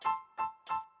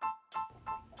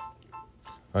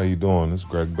How you doing? It's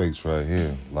Greg Bates right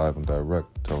here, live and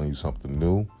direct, telling you something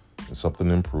new and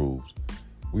something improved.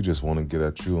 We just want to get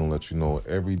at you and let you know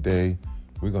every day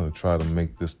we're going to try to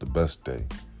make this the best day.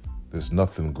 There's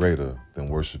nothing greater than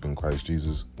worshiping Christ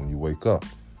Jesus when you wake up.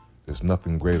 There's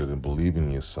nothing greater than believing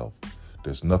in yourself.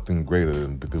 There's nothing greater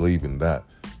than believing that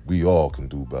we all can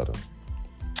do better.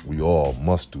 We all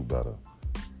must do better.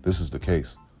 This is the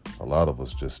case. A lot of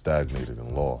us just stagnated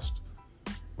and lost.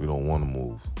 We don't want to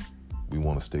move. We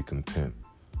want to stay content.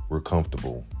 We're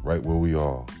comfortable right where we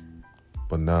are.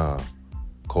 But nah,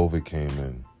 COVID came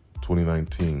in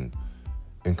 2019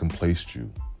 and complaced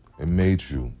you. It made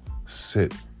you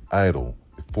sit idle.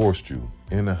 It forced you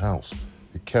in the house.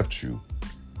 It kept you.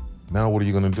 Now what are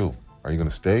you going to do? Are you going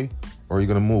to stay or are you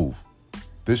going to move?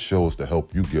 This show is to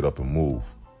help you get up and move.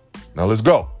 Now let's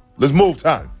go. Let's move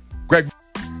time. Greg.